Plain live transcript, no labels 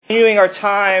Continuing our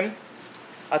time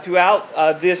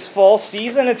throughout this fall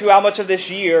season and throughout much of this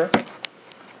year,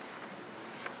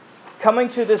 coming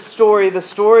to this story, the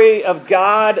story of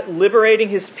God liberating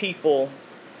His people,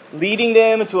 leading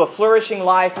them into a flourishing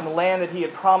life in the land that He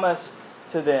had promised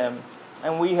to them.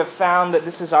 And we have found that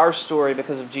this is our story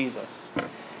because of Jesus.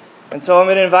 And so I'm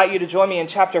going to invite you to join me in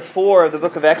chapter 4 of the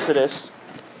book of Exodus.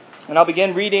 And I'll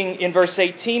begin reading in verse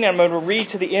 18, and I'm going to read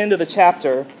to the end of the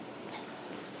chapter.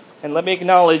 And let me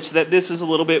acknowledge that this is a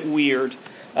little bit weird,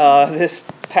 this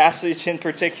passage in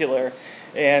particular.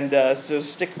 And so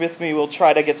stick with me. We'll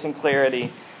try to get some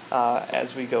clarity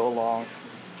as we go along.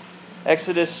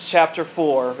 Exodus chapter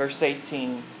 4, verse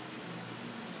 18.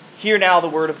 Hear now the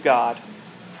word of God.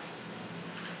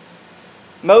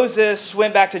 Moses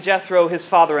went back to Jethro, his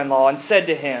father-in-law, and said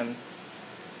to him,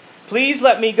 "Please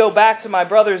let me go back to my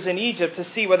brothers in Egypt to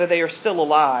see whether they are still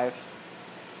alive."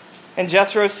 And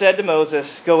Jethro said to Moses,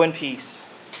 "Go in peace."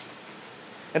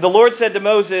 And the Lord said to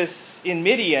Moses in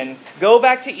Midian, "Go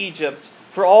back to Egypt,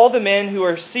 for all the men who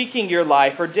are seeking your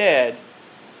life are dead."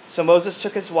 So Moses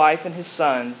took his wife and his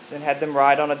sons and had them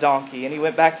ride on a donkey, and he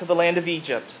went back to the land of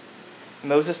Egypt. And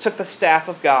Moses took the staff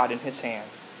of God in his hand.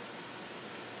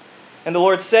 And the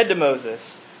Lord said to Moses,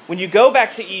 "When you go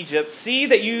back to Egypt, see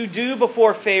that you do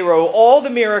before Pharaoh all the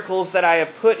miracles that I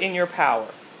have put in your power.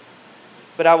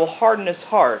 But I will harden his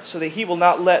heart so that he will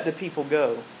not let the people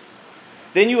go.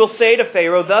 Then you will say to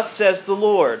Pharaoh, 'Thus says the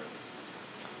Lord,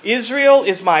 Israel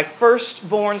is my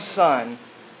firstborn son.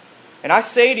 And I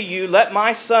say to you, let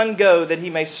my son go that he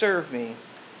may serve me.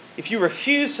 If you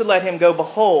refuse to let him go,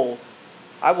 behold,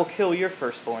 I will kill your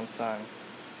firstborn son.'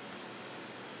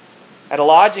 At a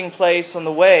lodging place on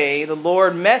the way, the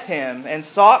Lord met him and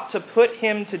sought to put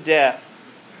him to death.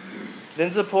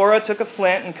 Then Zipporah took a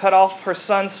flint and cut off her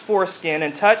son's foreskin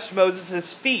and touched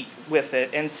Moses' feet with it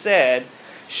and said,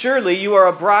 'Surely you are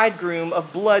a bridegroom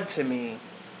of blood to me.'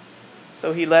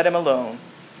 So he let him alone.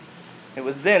 It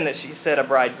was then that she said a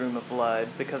bridegroom of blood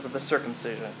because of the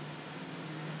circumcision.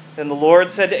 Then the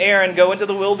Lord said to Aaron, 'Go into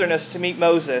the wilderness to meet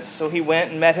Moses.' So he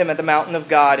went and met him at the mountain of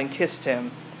God and kissed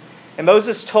him. And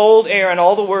Moses told Aaron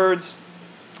all the words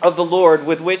of the Lord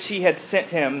with which he had sent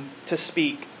him to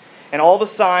speak, and all the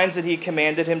signs that he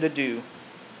commanded him to do.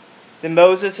 Then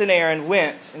Moses and Aaron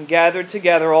went and gathered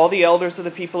together all the elders of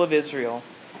the people of Israel.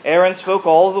 Aaron spoke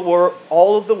all of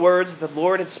the words that the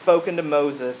Lord had spoken to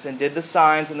Moses, and did the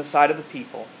signs in the sight of the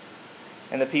people.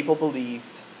 And the people believed.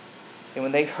 And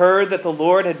when they heard that the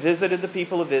Lord had visited the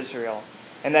people of Israel,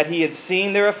 and that he had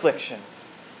seen their afflictions,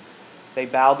 they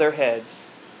bowed their heads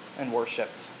and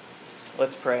worshipped.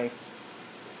 Let's pray.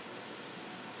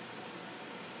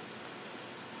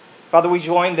 Father, we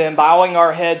join them bowing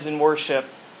our heads in worship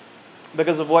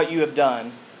because of what you have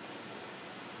done.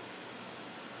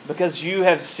 Because you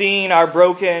have seen our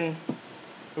broken,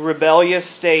 rebellious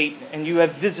state, and you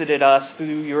have visited us through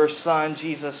your Son,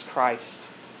 Jesus Christ.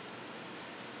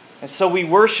 And so we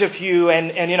worship you, and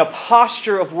in a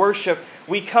posture of worship,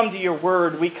 we come to your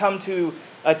word. We come to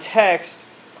a text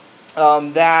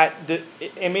that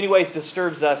in many ways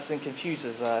disturbs us and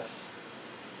confuses us.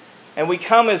 And we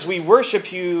come as we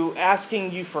worship you,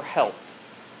 asking you for help.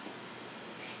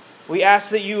 We ask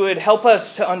that you would help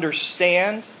us to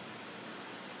understand.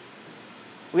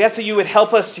 We ask that you would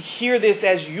help us to hear this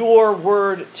as your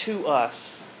word to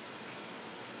us.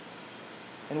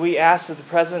 And we ask that the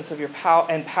presence of your power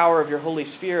and power of your Holy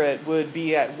Spirit would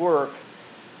be at work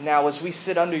now as we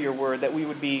sit under your word, that we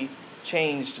would be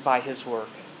changed by his work.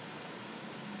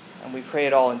 And we pray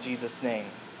it all in Jesus' name.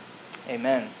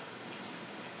 Amen.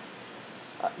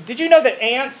 Did you know that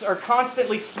ants are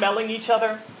constantly smelling each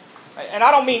other? And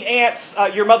I don't mean ants,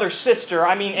 your mother's sister.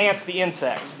 I mean ants, the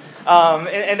insects.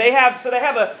 And they have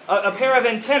a pair of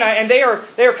antennae, and they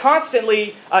are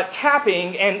constantly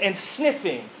tapping and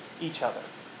sniffing each other.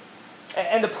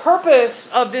 And the purpose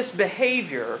of this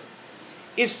behavior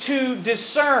is to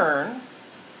discern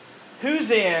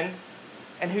who's in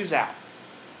and who's out.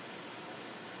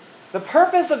 The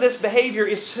purpose of this behavior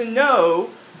is to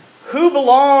know who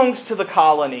belongs to the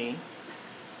colony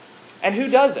and who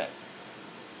doesn't.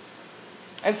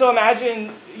 And so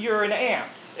imagine you're an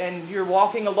ant and you're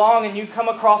walking along and you come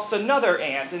across another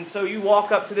ant. And so you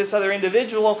walk up to this other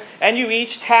individual and you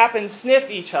each tap and sniff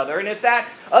each other. And if that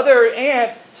other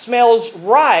ant smells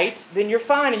right, then you're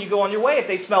fine and you go on your way. If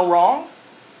they smell wrong,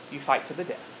 you fight to the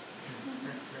death.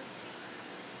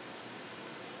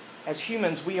 As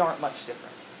humans, we aren't much different.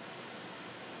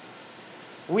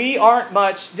 We aren't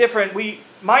much different. We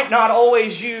might not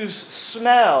always use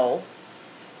smell,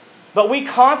 but we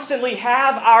constantly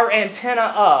have our antenna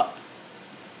up,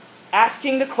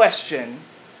 asking the question,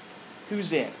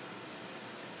 who's in?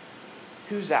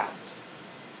 who's out,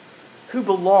 who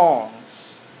belongs,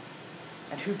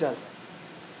 and who doesn't.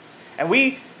 And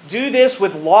we do this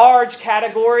with large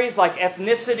categories like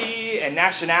ethnicity and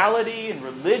nationality and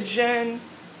religion.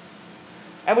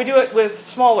 And we do it with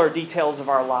smaller details of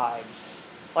our lives,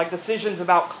 like decisions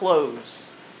about clothes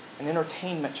and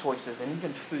entertainment choices and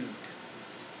even food.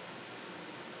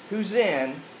 Who's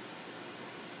in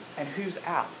and who's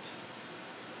out?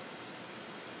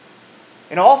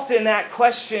 And often that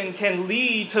question can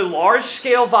lead to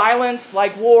large-scale violence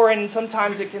like war, and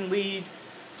sometimes it can lead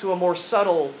to a more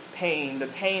subtle pain, the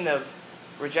pain of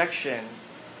rejection,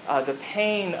 the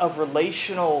pain of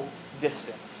relational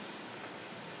distance.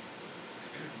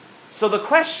 So the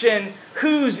question,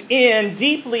 who's in,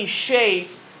 deeply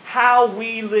shapes how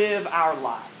we live our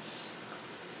lives.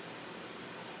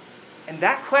 And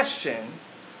that question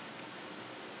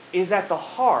is at the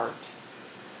heart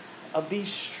of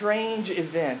these strange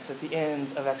events at the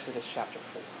end of Exodus chapter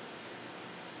 4.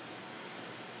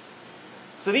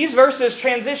 So these verses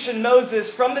transition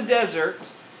Moses from the desert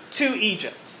to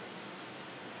Egypt.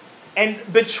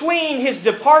 And between his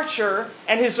departure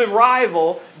and his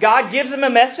arrival, God gives him a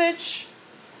message,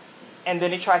 and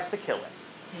then he tries to kill him.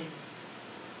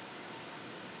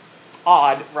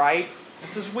 Odd, right?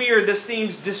 This is weird. This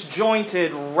seems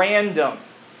disjointed, random.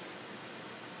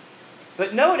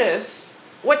 But notice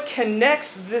what connects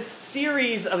this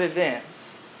series of events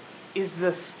is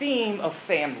the theme of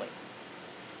family.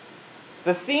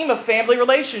 The theme of family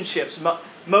relationships.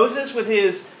 Moses with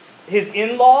his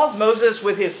in-laws, Moses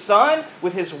with his son,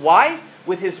 with his wife,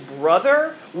 with his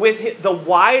brother, with the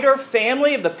wider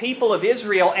family of the people of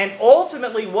Israel. And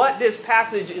ultimately what this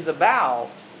passage is about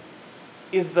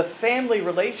is the family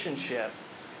relationship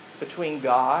between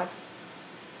God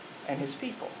and his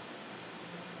people.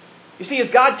 You see, as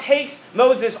God takes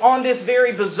Moses on this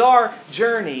very bizarre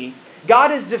journey,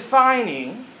 God is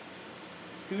defining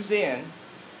who's in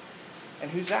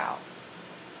and who's out.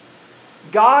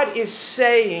 God is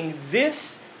saying, this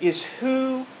is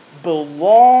who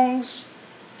belongs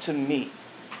to me.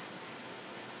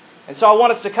 And so I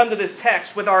want us to come to this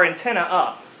text with our antenna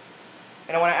up.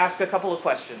 And I want to ask a couple of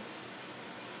questions.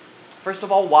 First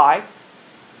of all, why?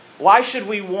 Why should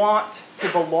we want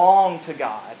to belong to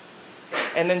God?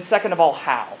 And then second of all,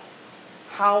 how?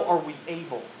 How are we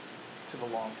able to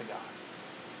belong to God?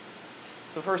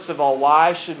 So first of all,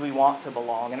 why should we want to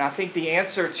belong? And I think the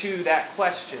answer to that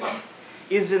question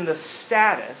is in the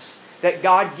status that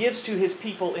God gives to his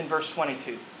people in verse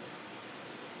 22.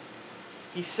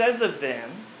 He says of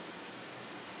them,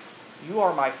 "You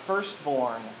are my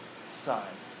firstborn son."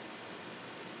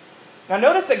 Now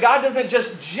notice that God doesn't just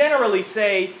generally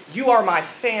say, "You are my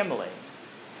family."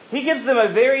 He gives them a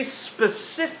very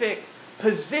specific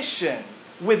position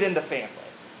within the family.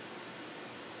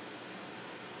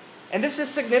 And this is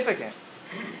significant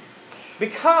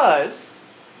because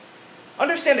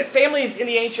understand that families in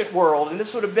the ancient world, and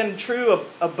this would have been true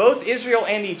of both Israel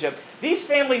and Egypt, these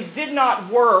families did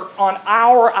not work on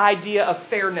our idea of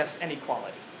fairness and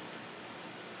equality.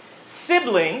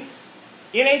 Siblings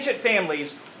in ancient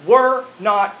families were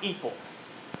not equal.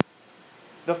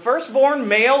 The firstborn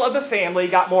male of the family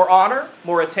got more honor,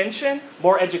 more attention,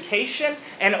 more education,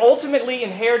 and ultimately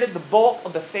inherited the bulk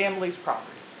of the family's property.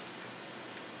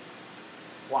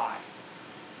 Why?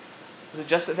 Was it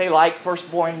just that they liked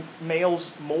firstborn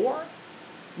males more?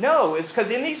 No, it's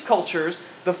because in these cultures,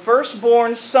 the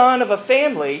firstborn son of a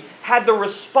family had the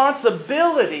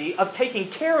responsibility of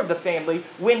taking care of the family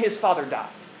when his father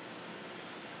died.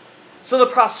 So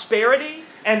the prosperity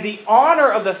and the honor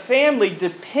of the family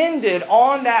depended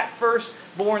on that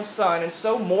firstborn son, and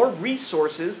so more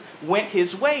resources went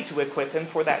his way to equip him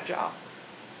for that job.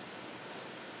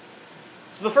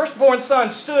 So the firstborn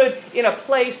son stood in a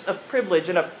place of privilege,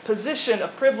 in a position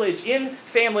of privilege in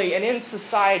family and in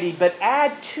society, but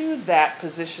add to that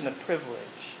position of privilege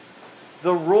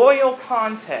the royal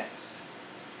context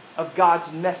of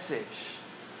God's message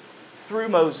through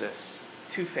Moses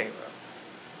to Pharaoh.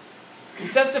 He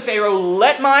says to Pharaoh,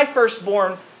 "Let my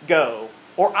firstborn go,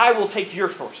 or I will take your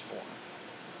firstborn."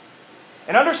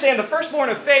 And understand, the firstborn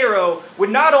of Pharaoh would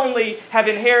not only have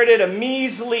inherited a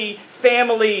measly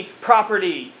family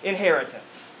property inheritance,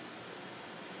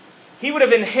 he would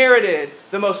have inherited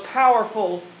the most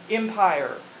powerful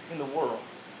empire in the world.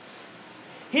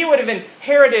 He would have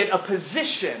inherited a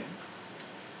position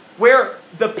where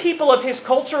the people of his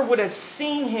culture would have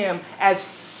seen him as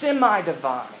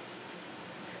semi-divine.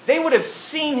 They would have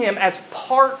seen him as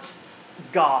part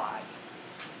God.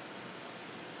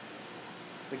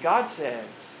 But God says,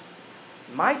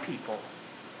 my people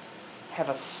have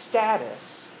a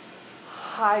status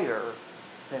higher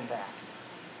than that.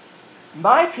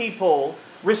 My people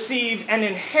receive an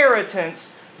inheritance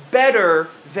better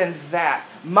than that.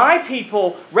 My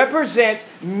people represent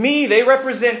me. They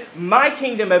represent my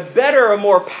kingdom, a better, a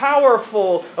more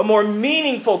powerful, a more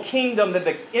meaningful kingdom than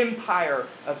the empire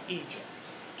of Egypt.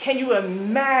 Can you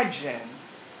imagine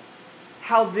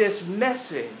how this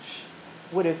message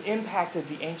would have impacted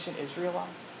the ancient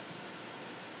Israelites?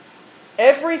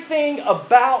 Everything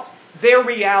about their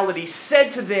reality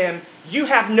said to them, you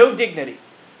have no dignity.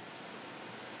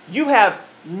 You have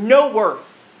no worth.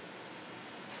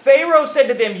 Pharaoh said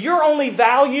to them, your only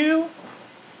value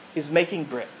is making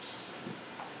bricks.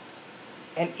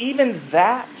 And even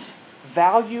that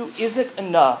value isn't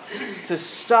enough to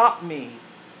stop me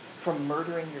from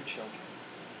murdering your children.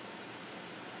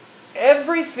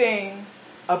 Everything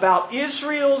about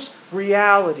Israel's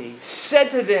reality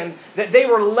said to them that they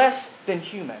were less than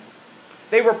human.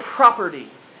 They were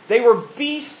property. They were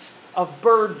beasts of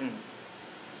burden.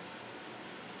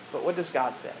 But what does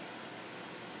God say?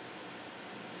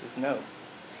 He says, no.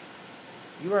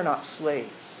 You are not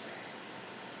slaves.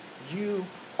 You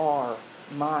are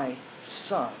my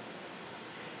son.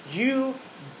 You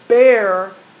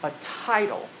bear a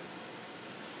title,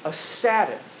 a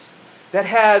status that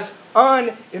has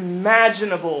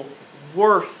unimaginable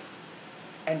worth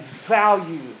and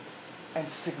value and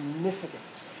significance.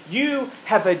 You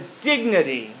have a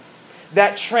dignity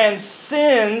that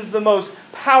transcends the most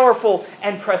powerful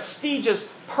and prestigious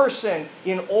person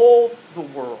in all the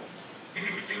world.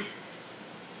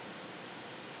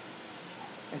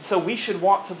 And so we should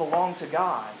want to belong to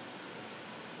God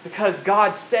because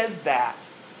God says that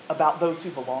about those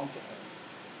who belong to Him.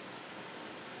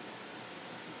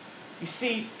 You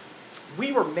see,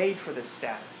 we were made for this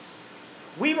status.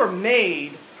 We were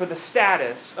made for the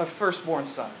status of firstborn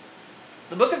son.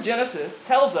 The book of Genesis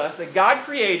tells us that God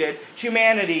created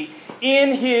humanity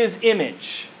in His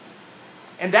image.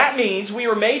 And that means we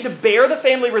were made to bear the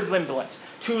family resemblance,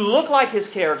 to look like His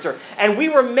character, and we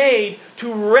were made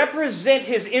to represent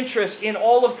His interest in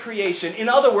all of creation. In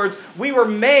other words, we were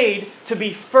made to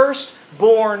be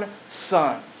firstborn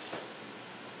sons.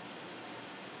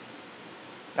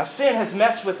 Now, sin has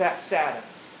messed with that status,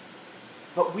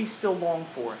 but we still long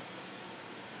for it.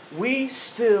 We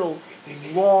still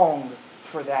long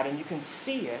for that, and you can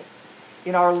see it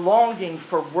in our longing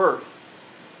for worth,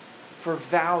 for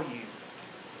value,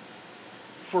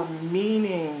 for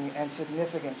meaning and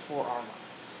significance for our lives.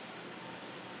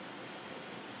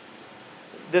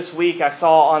 This week I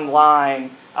saw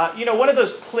online, one of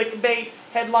those clickbait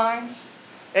headlines.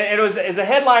 And it was a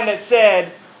headline that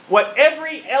said, what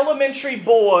every elementary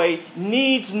boy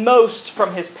needs most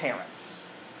from his parents.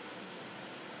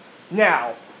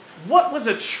 Now, what was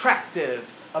attractive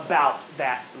about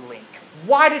that link?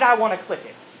 Why did I want to click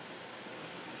it?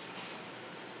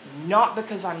 Not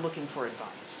because I'm looking for advice,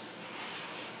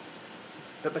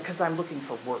 but because I'm looking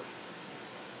for worth.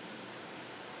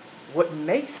 What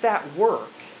makes that work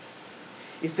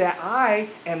is that I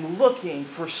am looking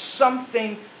for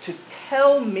something to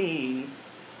tell me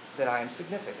that I am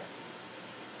significant,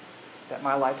 that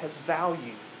my life has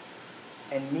value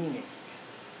and meaning.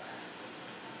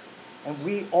 And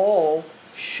we all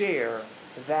share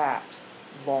that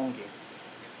longing.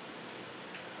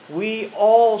 We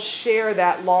all share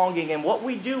that longing, and what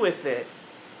we do with it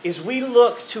is we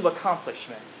look to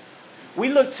accomplishment. We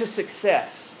look to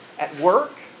success at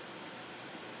work,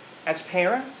 as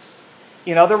parents,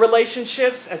 in other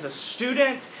relationships, as a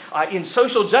student, in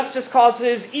social justice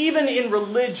causes, even in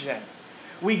religion.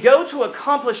 We go to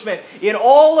accomplishment in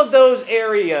all of those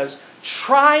areas,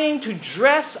 trying to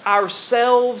dress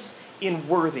ourselves in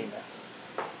worthiness.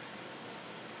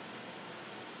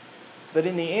 But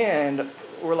in the end,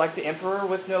 we're like the emperor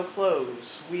with no clothes.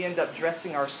 We end up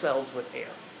dressing ourselves with hair.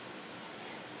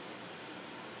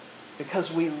 Because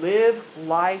we live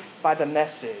life by the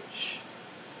message,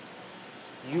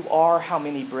 you are how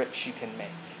many bricks you can make.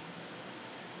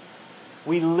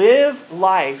 We live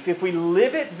life, if we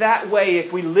live it that way,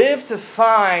 if we live to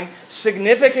find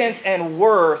significance and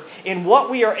worth in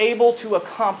what we are able to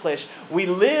accomplish, we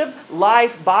live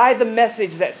life by the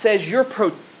message that says your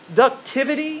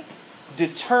productivity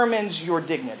determines your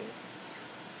dignity.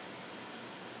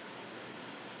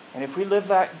 And if we live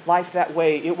that life that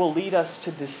way, it will lead us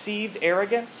to deceived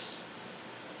arrogance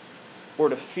or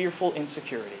to fearful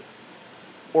insecurity,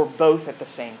 or both at the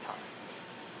same time.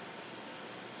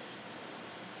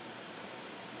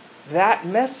 That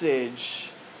message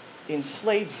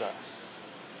enslaves us.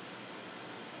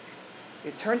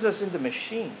 It turns us into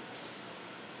machines.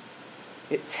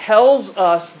 It tells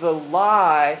us the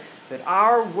lie that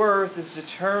our worth is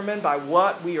determined by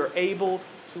what we are able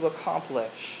to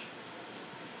accomplish.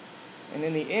 And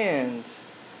in the end,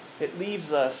 it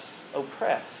leaves us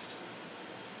oppressed,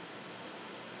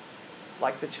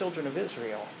 like the children of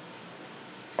Israel.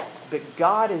 But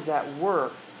God is at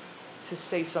work to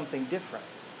say something different.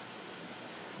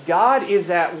 God is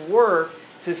at work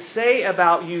to say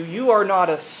about you, you are not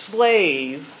a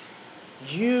slave,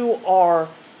 you are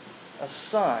a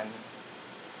son.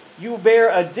 You bear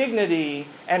a dignity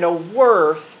and a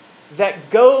worth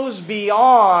that goes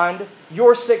beyond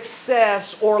your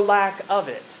success or lack of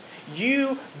it.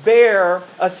 You bear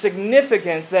a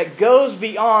significance that goes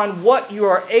beyond what you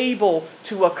are able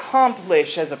to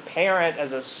accomplish as a parent,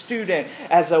 as a student,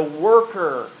 as a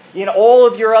worker, in all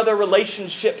of your other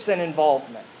relationships and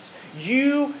involvements.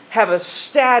 You have a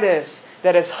status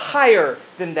that is higher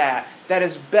than that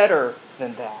is better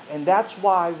than that. And that's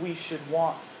why we should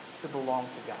want to belong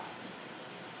to God.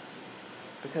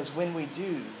 Because when we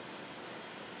do,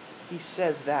 He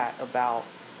says that about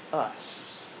us.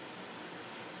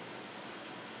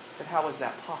 But how is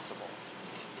that possible?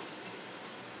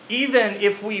 Even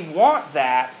if we want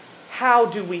that, how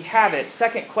do we have it?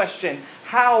 Second question,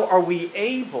 how are we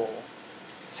able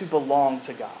to belong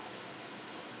to God?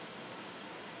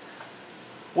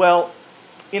 Well,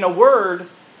 in a word,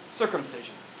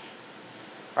 circumcision.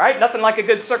 Right? Nothing like a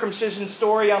good circumcision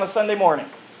story on a Sunday morning.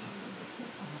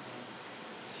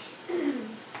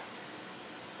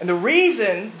 And the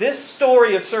reason this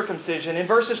story of circumcision in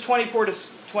verses 24 to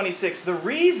 26, the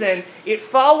reason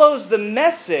it follows the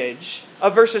message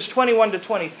of verses 21 to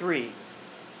 23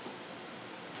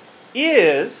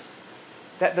 is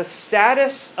that the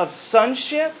status of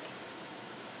sonship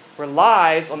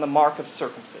relies on the mark of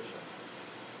circumcision.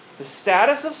 The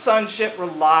status of sonship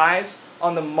relies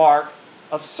on the mark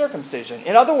of circumcision.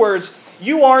 In other words,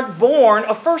 you aren't born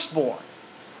a firstborn.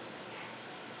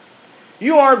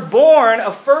 You aren't born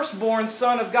a firstborn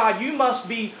son of God. You must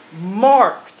be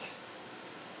marked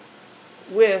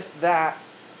with that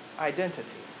identity.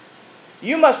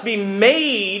 You must be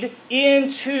made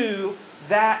into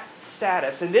that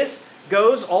status. And this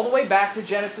goes all the way back to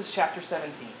Genesis chapter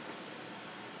 17.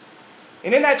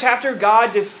 And in that chapter,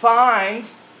 God defines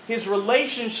His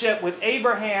relationship with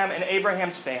Abraham and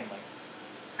Abraham's family.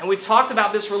 And we've talked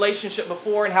about this relationship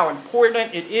before and how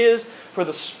important it is for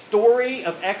the story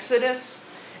of Exodus.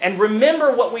 And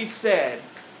remember what we've said,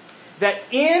 that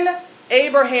in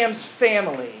Abraham's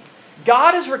family,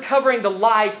 God is recovering the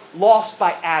life lost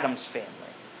by Adam's family.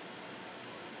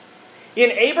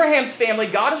 In Abraham's family,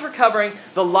 God is recovering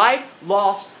the life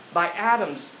lost by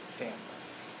Adam's family.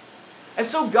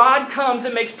 And so God comes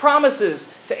and makes promises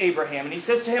to Abraham. And He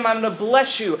says to him, I'm going to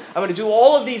bless you. I'm going to do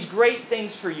all of these great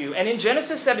things for you. And in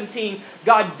Genesis 17,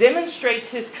 God demonstrates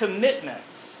His commitments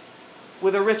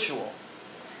with a ritual.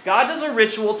 God does a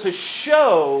ritual to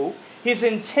show His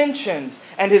intentions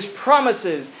and His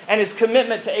promises and His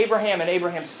commitment to Abraham and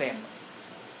Abraham's family.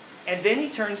 And then He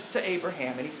turns to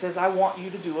Abraham and He says, I want you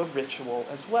to do a ritual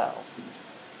as well.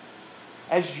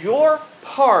 As your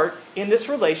part in this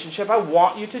relationship, I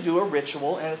want you to do a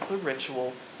ritual, and it's the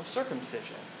ritual of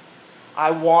circumcision.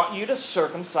 I want you to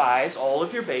circumcise all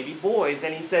of your baby boys.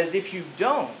 And He says, if you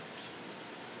don't,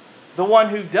 the one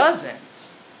who doesn't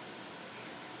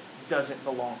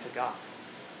belong to God.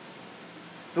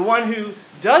 The one who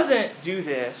doesn't do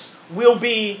this will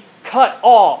be cut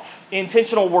off,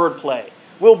 intentional wordplay,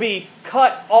 will be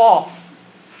cut off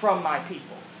from my people.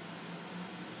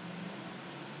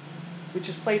 Which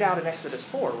is played out in Exodus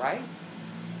 4, right?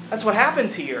 That's what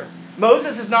happens here.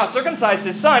 Moses has not circumcised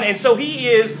his son, and so he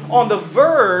is on the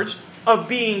verge of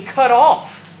being cut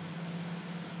off.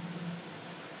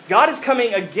 God is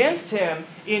coming against him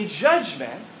in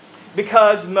judgment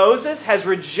because Moses has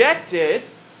rejected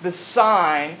the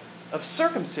sign of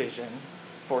circumcision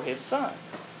for his son.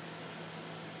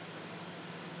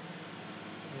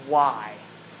 Why?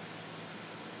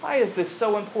 Why is this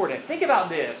so important? Think about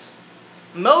this.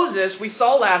 Moses, we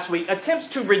saw last week,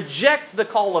 attempts to reject the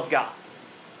call of God.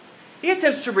 He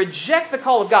attempts to reject the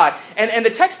call of God. And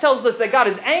the text tells us that God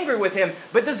is angry with him,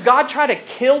 but does God try to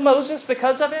kill Moses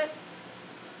because of it?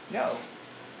 No.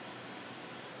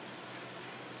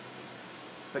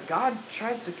 But God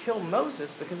tries to kill Moses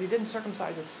because he didn't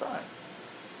circumcise his son.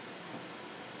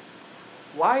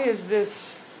 Why is this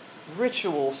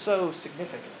ritual so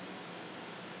significant?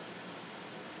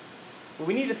 Well,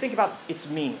 we need to think about its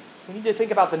meaning. We need to think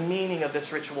about the meaning of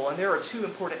this ritual, and there are two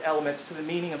important elements to the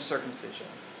meaning of circumcision.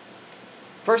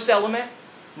 First element,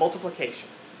 multiplication.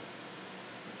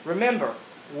 Remember,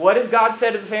 what has God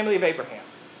said to the family of Abraham?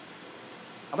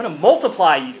 I'm going to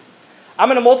multiply you. I'm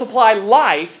going to multiply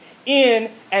life in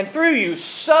and through you.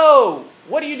 So,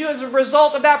 what do you do as a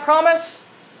result of that promise?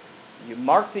 You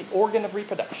mark the organ of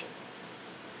reproduction.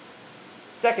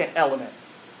 Second element,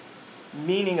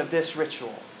 meaning of this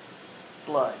ritual,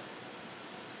 blood.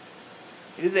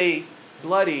 It is a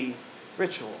bloody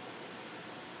ritual.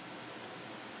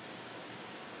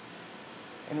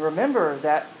 And remember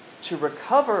that to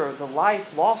recover the life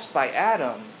lost by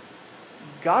Adam,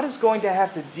 God is going to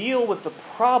have to deal with the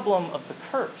problem of the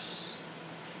curse.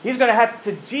 He's going to have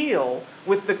to deal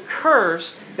with the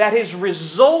curse that has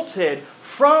resulted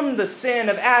from the sin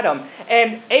of Adam.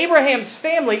 And Abraham's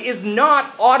family is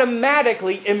not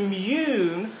automatically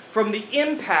immune from the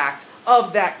impact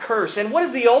of that curse. And what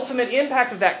is the ultimate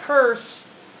impact of that curse?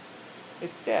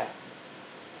 It's death.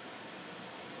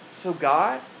 So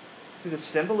God, through the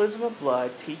symbolism of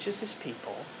blood, teaches His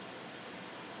people,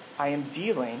 I am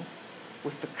dealing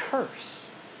with the curse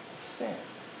of sin.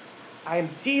 I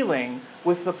am dealing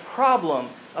with the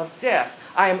problem of death.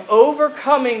 I am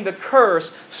overcoming the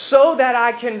curse so that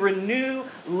I can renew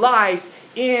life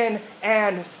in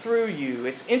and through you.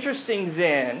 It's interesting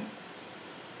then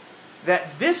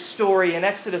that this story in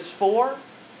Exodus 4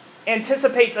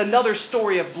 anticipates another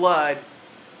story of blood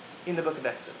in the book of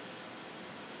Exodus,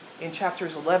 in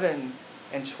chapters 11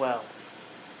 and 12.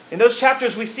 In those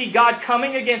chapters, we see God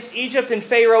coming against Egypt and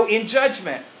Pharaoh in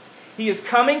judgment. He is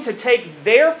coming to take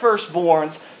their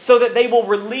firstborns so that they will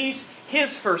release His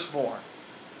firstborn.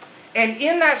 And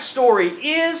in that story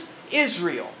is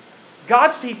Israel,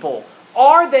 God's people.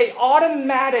 Are they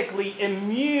automatically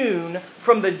immune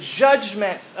from the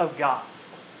judgment of God?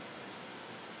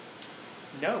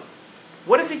 No.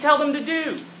 What does He tell them to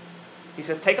do? He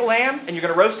says, take a lamb and you're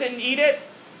going to roast it and eat it.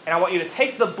 And I want you to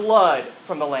take the blood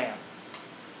from the lamb.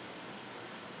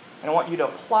 And I want you to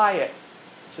apply it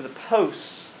to the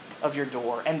posts of your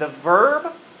door. And the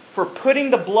verb for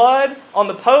putting the blood on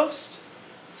the post,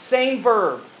 same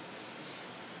verb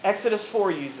Exodus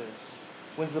 4 uses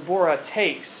when Zipporah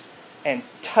takes and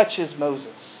touches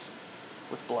Moses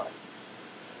with blood.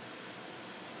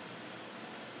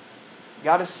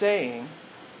 God is saying,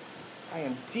 I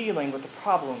am dealing with the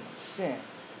problem of sin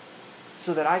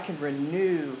so that I can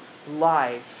renew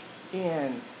life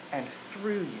in and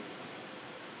through you.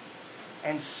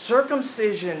 And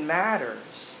circumcision matters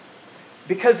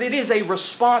because it is a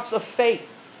response of faith.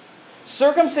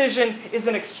 Circumcision is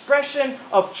an expression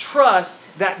of trust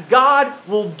that God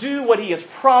will do what He has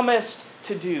promised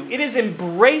to do. It is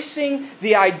embracing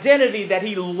the identity that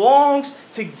He longs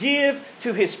to give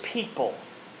to His people.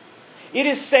 It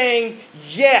is saying,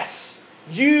 yes,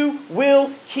 you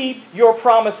will keep your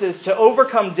promises to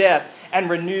overcome death and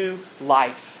renew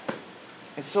life.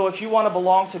 And so if you want to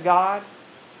belong to God,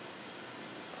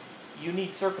 you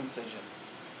need circumcision.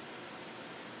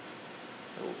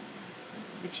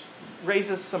 Which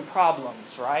raises some problems,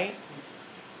 right?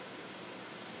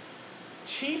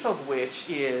 Chief of which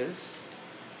is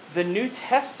the New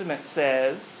Testament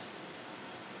says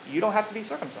you don't have to be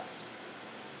circumcised.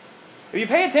 If you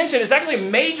pay attention, it's actually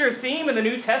a major theme in the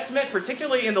New Testament,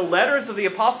 particularly in the letters of the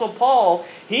Apostle Paul.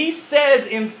 He says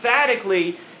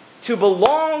emphatically, to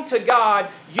belong to God,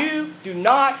 you do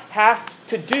not have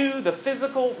to do the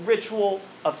physical ritual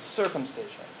of circumcision.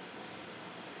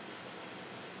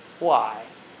 Why?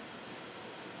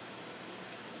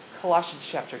 Colossians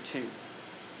chapter 2.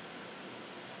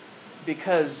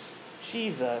 Because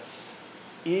Jesus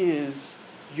is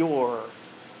your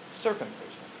circumcision.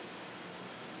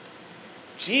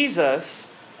 Jesus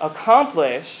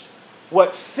accomplished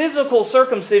what physical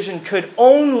circumcision could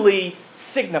only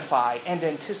signify and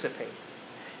anticipate.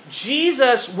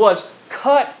 Jesus was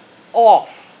cut off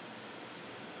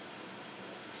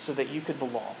so that you could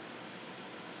belong.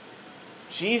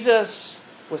 Jesus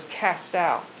was cast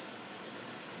out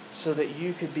so that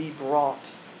you could be brought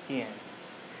in.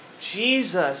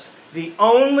 Jesus, the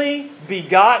only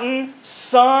begotten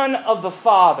Son of the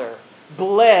Father,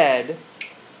 bled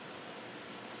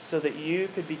so that you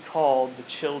could be called the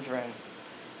children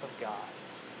of God.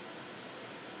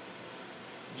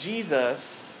 Jesus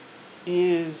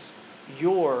is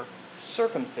your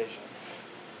circumcision.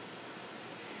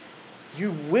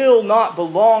 You will not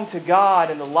belong to God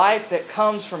in the life that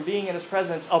comes from being in His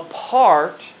presence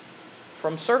apart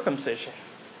from circumcision.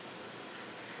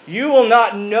 You will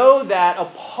not know that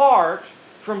apart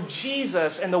from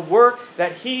Jesus and the work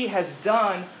that He has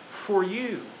done for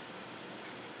you.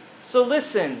 So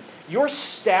listen, your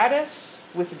status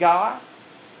with God,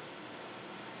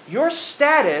 your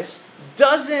status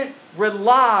doesn't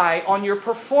rely on your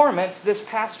performance this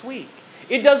past week.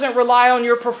 It doesn't rely on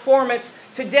your performance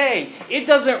today. It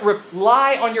doesn't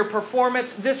rely on your performance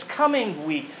this coming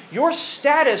week. Your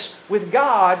status with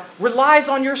God relies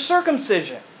on your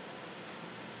circumcision.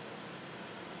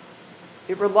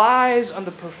 It relies on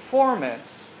the performance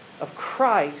of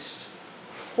Christ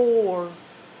for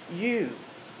you.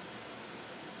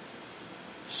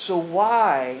 So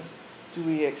why do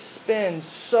we expend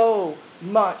so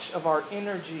much of our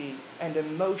energy and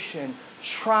emotion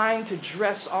trying to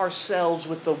dress ourselves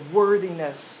with the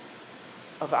worthiness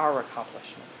of our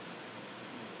accomplishments?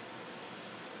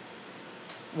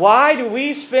 Why do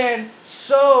we spend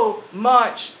so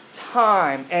much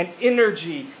time and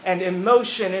energy and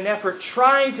emotion and effort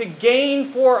trying to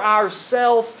gain for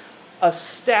ourselves a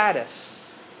status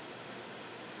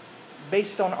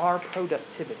based on our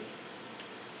productivity,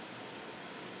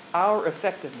 our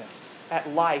effectiveness at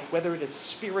life, whether it is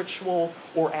spiritual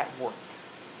or at work?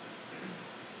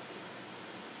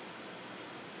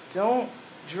 Don't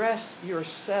dress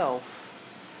yourself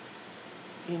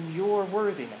in your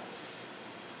worthiness.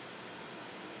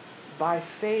 By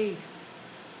faith,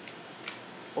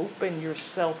 open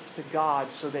yourself to God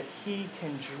so that He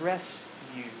can dress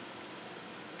you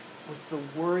with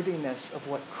the worthiness of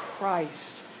what Christ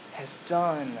has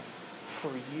done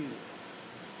for you.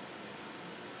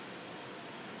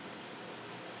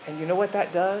 And you know what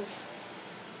that does?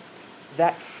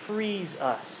 That frees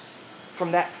us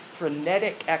from that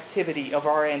frenetic activity of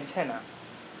our antenna,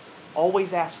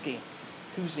 always asking,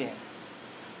 who's in?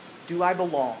 Do I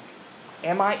belong?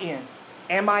 Am I in?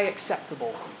 Am I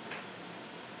acceptable?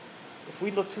 If we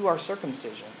look to our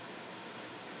circumcision,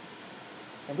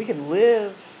 and we can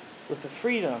live with the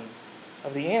freedom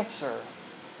of the answer,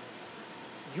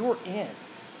 you're in.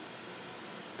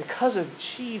 Because of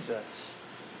Jesus,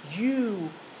 you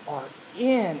are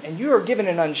in, and you are given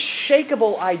an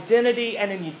unshakable identity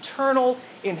and an eternal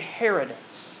inheritance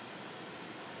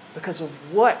because of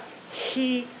what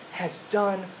He has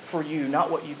done for you, not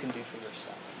what you can do for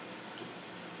yourself.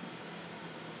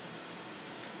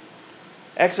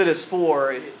 Exodus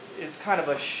 4 is kind of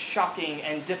a shocking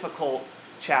and difficult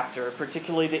chapter,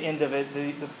 particularly the end of it,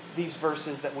 these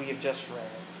verses that we have just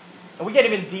read. And we can't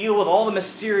even deal with all the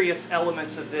mysterious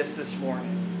elements of this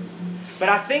morning. But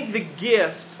I think the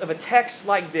gift of a text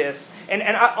like this, and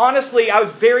honestly, I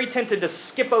was very tempted to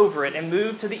skip over it and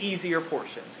move to the easier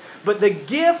portions. But the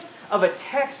gift of a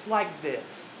text like this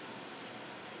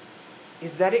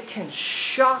is that it can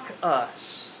shock us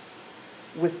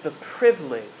with the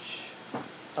privilege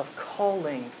of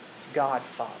calling God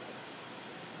Father.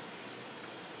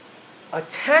 A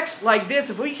text like this,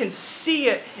 if we can see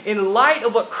it in light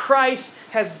of what Christ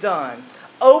has done,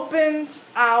 opens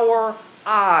our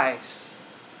eyes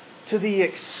to the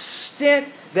extent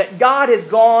that God has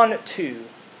gone to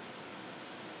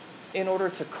in order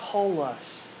to call us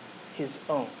His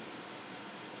own.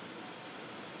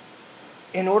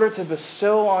 In order to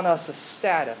bestow on us a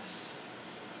status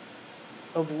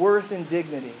of worth and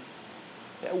dignity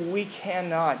that we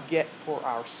cannot get for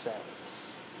ourselves.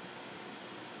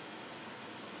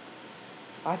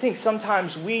 I think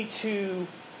sometimes we too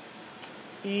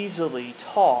easily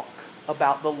talk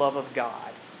about the love of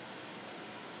God.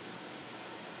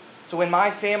 So in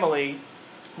my family,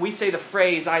 we say the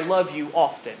phrase, I love you,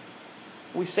 often.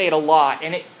 We say it a lot,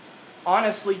 and it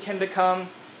honestly can become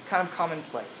kind of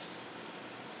commonplace.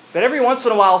 But every once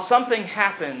in a while, something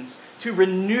happens to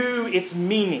renew its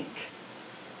meaning.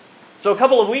 So a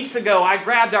couple of weeks ago, I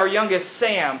grabbed our youngest,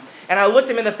 Sam, and I looked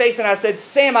him in the face and I said,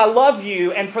 Sam, I love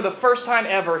you. And for the first time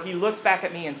ever, he looked back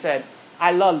at me and said,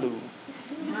 I love you.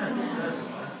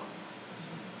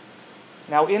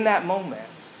 Now, in that moment,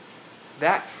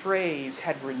 that phrase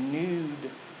had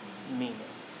renewed meaning.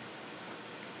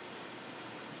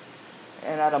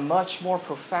 And at a much more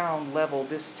profound level,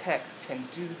 this text can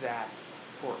do that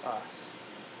for us.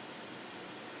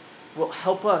 Will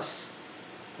help us,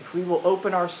 if we will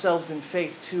open ourselves in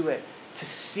faith to it, to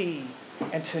see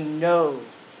and to know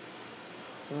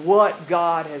what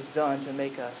God has done to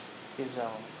make us His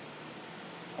own.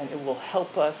 And it will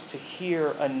help us to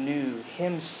hear anew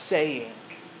Him saying,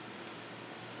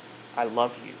 I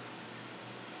love you.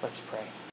 Let's pray.